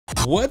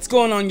What's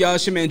going on, y'all?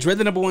 It's your man Dre,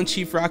 the #1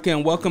 Chief Rocker,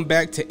 and welcome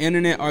back to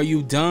Internet Are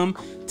You Dumb?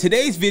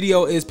 Today's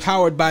video is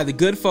powered by the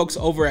good folks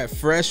over at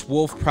Fresh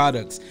Wolf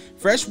Products.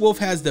 Fresh Wolf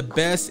has the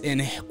best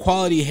and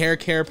quality hair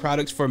care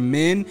products for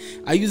men.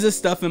 I use this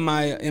stuff in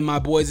my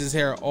boys'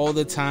 hair all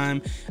the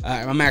time.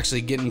 I'm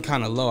actually getting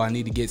kind of low. I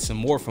need to get some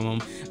more from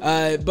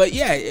them. But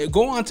yeah,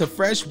 go on to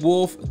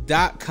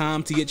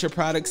freshwolf.com to get your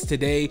products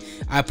today.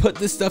 I put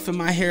this stuff in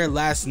my hair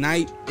last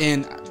night,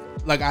 and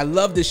like, I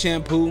love the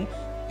shampoo,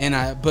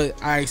 but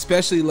I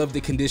especially love the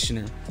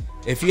conditioner.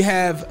 If you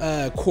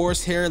have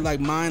coarse hair like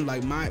mine,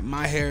 like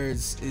my hair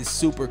is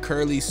super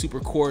curly, super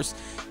coarse,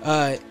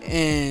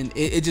 and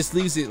it just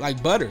leaves it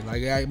like butter.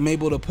 Like, I'm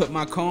able to put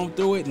my comb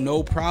through it,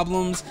 no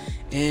problems.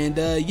 And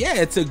yeah,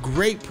 it's a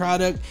great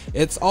product.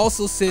 It's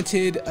also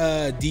scented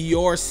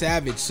Dior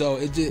Savage, so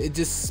it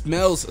just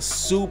smells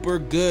super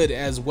good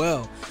as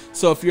well.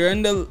 So if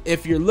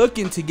you're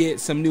looking to get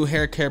some new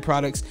hair care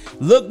products,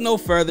 look no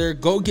further.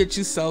 Go get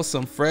yourself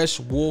some Fresh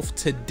Wolf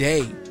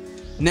today.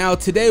 Now,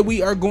 today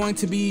we are going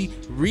to be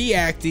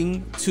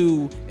reacting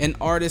to an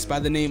artist by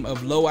the name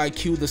of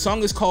Lo.Eye.Q. The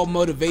song is called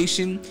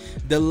Motivation.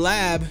 The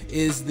Lab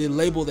is the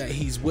label that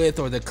he's with,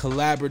 or the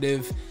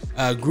collaborative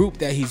group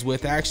that he's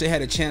with. I actually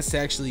had a chance to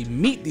actually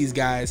meet these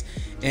guys,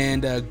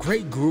 and a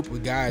great group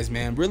of guys,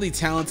 man. Really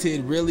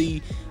talented,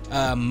 really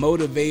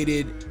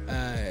motivated,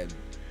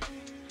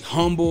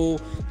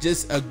 humble,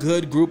 just a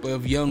good group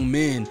of young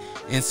men.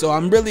 And so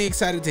I'm really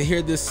excited to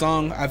hear this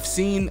song. I've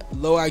seen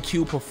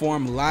Lo.Eye.Q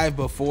perform live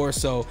before,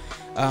 so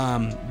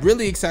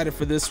really excited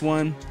for this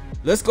one.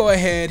 Let's go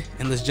ahead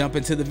and let's jump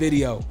into the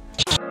video.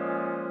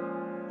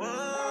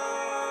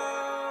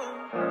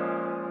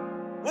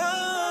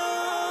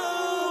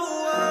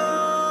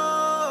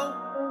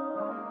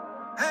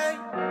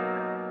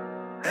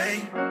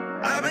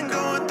 I've been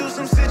going through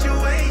some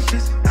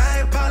situations. I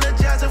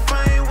apologize if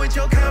I ain't with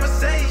your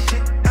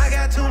conversation. I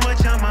got too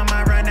much on my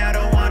mind right now,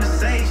 don't wanna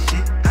say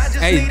shit. I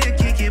just need to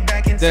kick it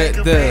back and take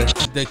a break.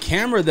 The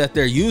camera that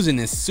they're using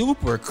is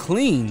super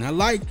clean. I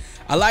like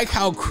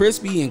how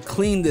crispy and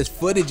clean this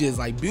footage is,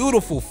 like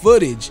beautiful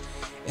footage.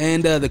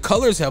 And the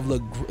colors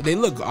they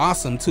look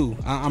awesome too.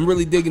 I'm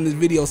really digging this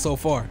video so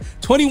far.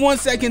 21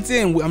 seconds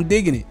in, I'm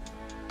digging it.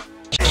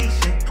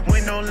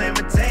 With no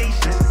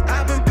limitations,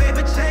 I've been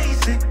paper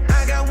chasing.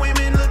 I got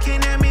women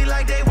looking at me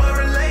like they want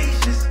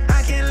relations.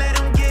 I can't let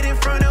them get in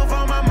front of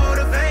all my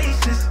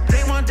motivations.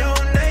 They want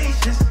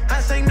donations,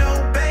 I say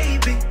no,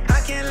 baby.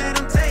 I can't let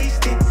them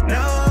taste it, no.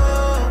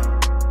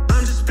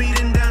 I'm just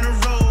speeding down the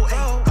road,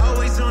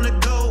 always on the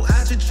go.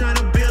 I just trying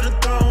to build a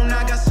throne.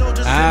 I got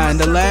soldiers in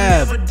the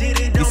lab.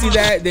 You see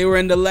that? They were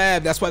in the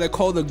lab. That's why they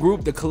call the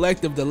group, the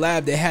collective, the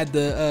lab. They had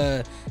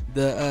the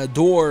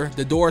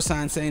door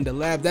sign saying the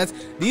lab.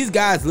 These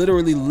guys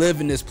literally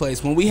live in this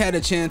place. When we had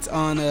a chance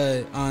on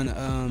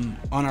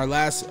our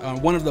last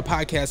one of the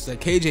podcasts that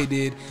KJ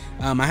did,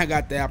 I had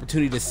got the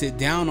opportunity to sit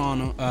down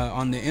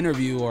on the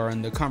interview or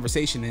on the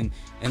conversation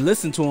and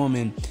listen to them,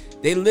 and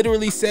they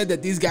literally said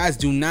that these guys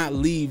do not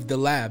leave the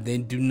lab. They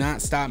do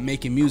not stop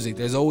making music.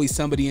 There's always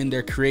somebody in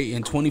there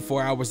creating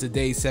 24 hours a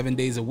day, 7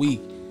 days a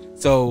week.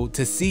 So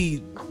to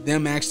see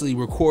them actually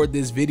record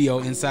this video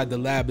inside the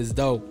lab is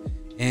dope.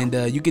 And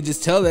you can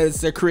just tell that it's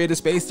their creative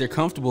space. They're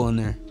comfortable in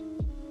there.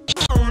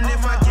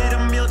 If I get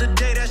a meal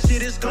today, that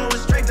shit is going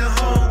straight to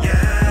home.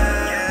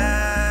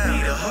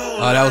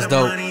 Oh, that was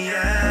dope.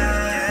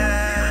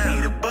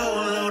 Need a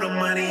boatload of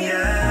money.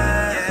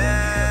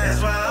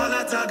 That's why all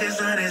I talk is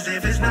honest.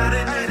 If it's not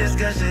a good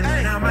discussion,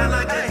 I'm out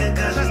like a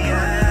concussion.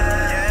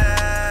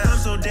 I'm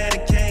so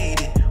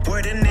dedicated.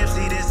 Word to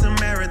Nipsey, this a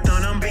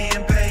marathon. I'm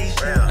being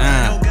patient.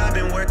 I know God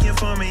been working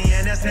for me,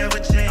 and that's never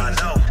changed.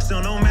 So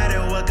no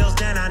matter what goes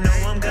down, I know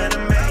I'm gonna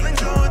make it. I've been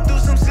going through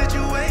some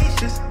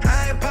situations.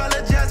 I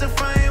apologize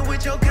if I ain't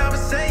with your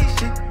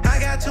conversation. I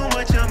got too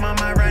much on my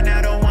mind right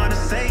now, don't wanna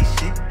say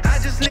shit. I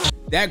just need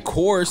that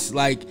course,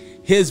 like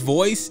his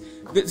voice.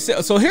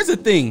 So here's the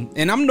thing,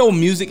 and I'm no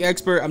music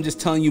expert. I'm just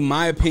telling you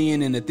my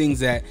opinion and the things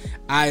that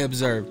I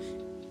observed.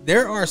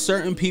 There are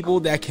certain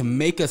people that can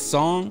make a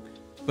song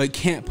but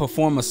can't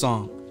perform a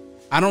song.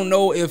 I don't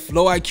know if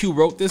Lo.Eye.Q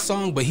wrote this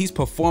song, but he's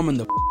performing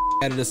the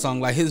out of the song.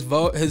 Like his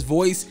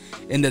voice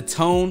and the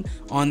tone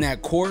on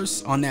that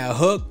chorus, on that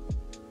hook,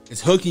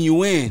 it's hooking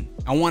you in.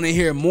 I want to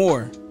hear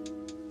more.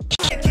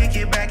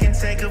 kick it back and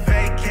take a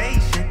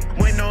vacation.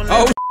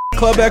 Oh,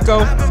 Club Echo.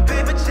 I've been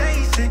paper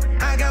chasing.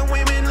 I got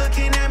women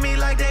looking at me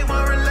like they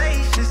want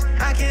relations.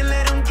 I can't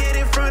let them get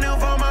in front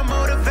of all my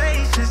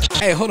motivations.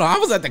 Hey, hold on. I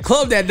was at the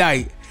club that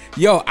night.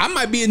 Yo, I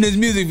might be in this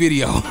music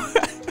video.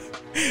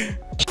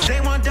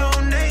 They want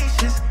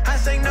donations. I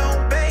say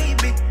no,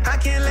 baby. I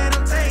can't let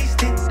them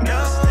taste it. No.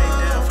 Stay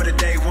down for the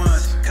day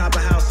ones. Copper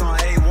house on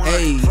A1.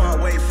 Hey. Far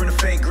away from the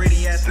fake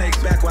greedy ass snakes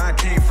back where I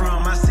came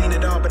from. I seen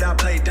it all, but I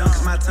played dumb.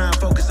 Cause my time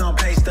focused on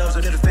pay stubs.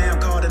 So did a fam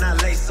called and I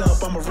lace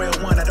up. I'm a real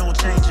one. I don't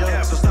change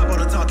up. So stop all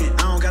the talking.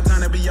 I don't got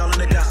time to be all in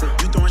the gossip.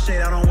 You throwing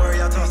shade, I don't worry,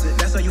 I'll toss it.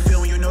 That's how you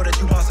feel when you know that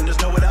you bossing. There's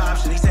no other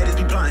option. These haters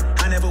be blind.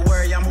 I never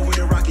worry, I'm moving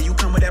the rocket. You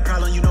come with that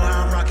problem, you know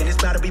how I'm rocking. It's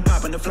about to be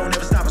popping. The flow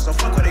never stopping. So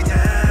fuck what they tell.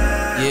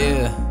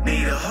 Yeah.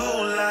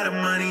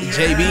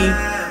 JB.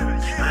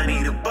 I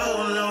need a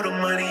boatload of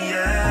money,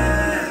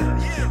 yeah.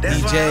 That's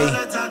DJ. why all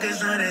I talk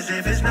is honest.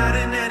 If it's not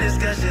in that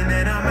discussion,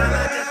 then I'm out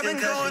like a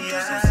concussion. Going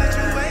through some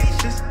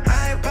situations.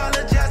 I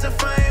apologize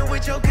if I ain't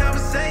with your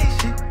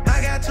conversation.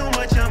 I got too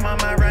much on my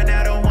mind right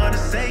now, don't wanna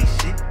say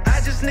shit.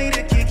 I just need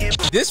to kick it.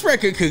 This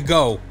record could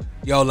go.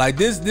 Yo, like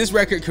this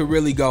record could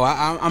really go.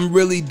 I'm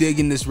really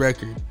digging this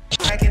record.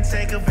 I can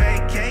take a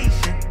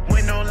vacation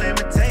with no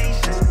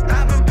limitations.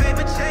 I've been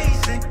paper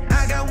chasing.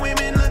 I got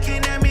women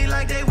looking at me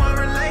like they want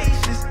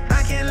relations.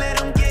 I can't let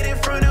them get in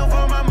front of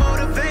all my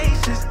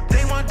motivations.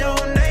 They want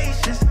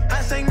donations.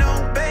 I say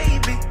no,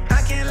 baby.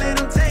 I can't let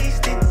them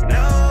taste it.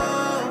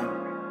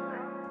 No.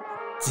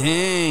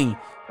 Dang.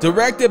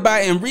 Directed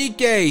by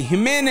Enrique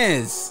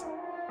Jimenez.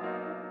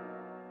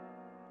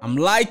 I'm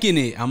liking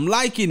it. I'm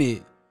liking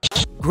it.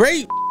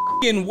 Great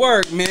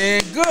work, man.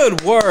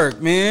 Good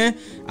work, man.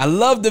 I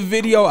love the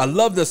video. I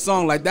love the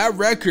song. Like, that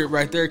record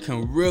right there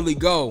can really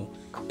go.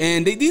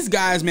 And these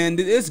guys, man,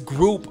 this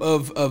group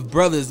of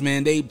brothers,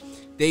 man,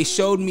 they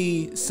showed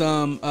me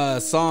some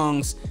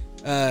songs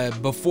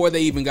before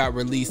they even got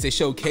released. They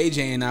showed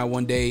KJ and I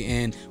one day,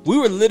 and we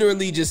were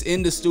literally just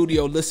in the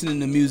studio listening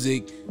to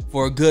music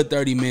for a good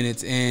 30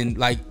 minutes, and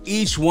like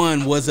each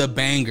one was a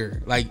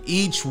banger. Like,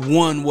 each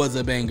one was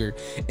a banger.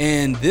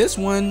 And this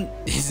one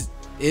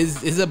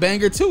is a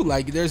banger too.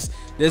 Like, there's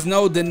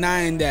no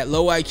denying that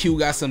Lo.Eye.Q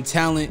got some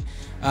talent.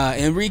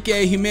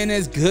 Enrique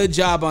Jimenez, good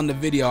job on the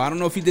video. I don't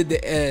know if he did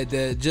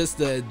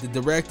the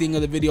directing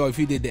of the video, if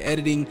he did the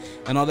editing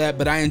and all that,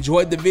 but I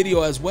enjoyed the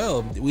video as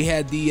well. We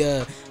had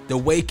the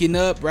waking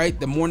up, right?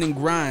 The morning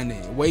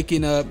grind,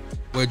 waking up,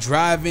 we're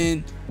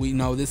driving,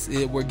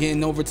 we're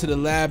getting over to the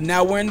lab.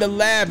 Now we're in the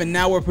lab, and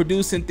now we're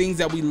producing things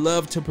that we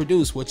love to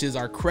produce, which is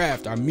our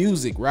craft, our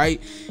music,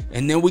 right?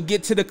 And then we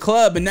get to the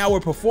club, and now we're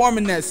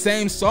performing that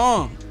same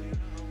song.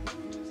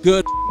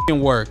 Good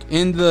work.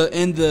 In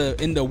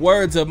the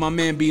words of my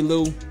man B.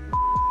 Lou,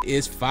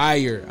 is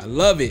fire. I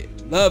love it.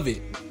 Love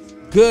it.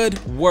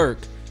 Good work.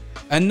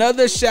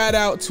 Another shout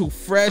out to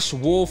Fresh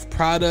Wolf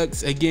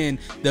Products. Again,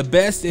 the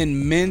best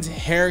in men's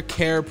hair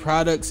care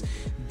products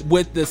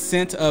with the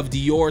scent of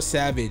Dior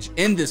Savage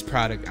in this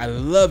product. I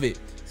love it.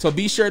 So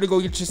be sure to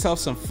go get yourself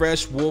some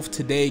Fresh Wolf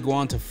today. Go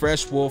on to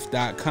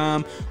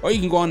freshwolf.com, or you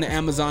can go on to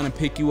Amazon and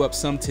pick you up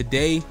some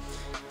today.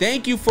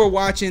 Thank you for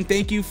watching.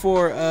 Thank you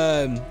for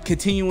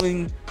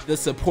continuing the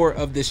support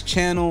of this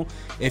channel.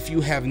 If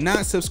you have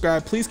not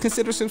subscribed, please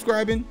consider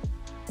subscribing.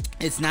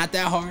 It's not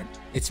that hard.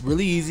 It's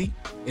really easy,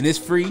 and it's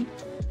free.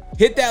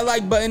 Hit that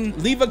like button.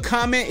 Leave a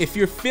comment if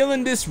you're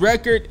feeling this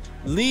record.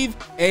 Leave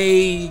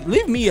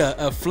me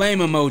a flame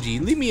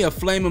emoji. Leave me a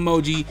flame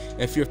emoji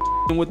if you're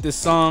with this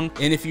song,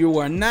 and if you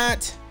are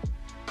not,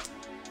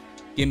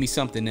 give me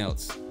something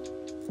else.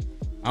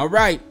 All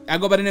right, I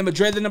go by the name of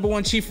Dre, the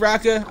 #1 Chief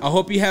Rocka. I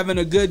hope you're having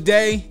a good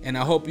day, and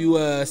I hope you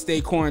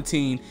stay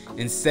quarantined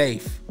and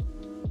safe.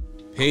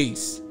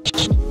 Peace.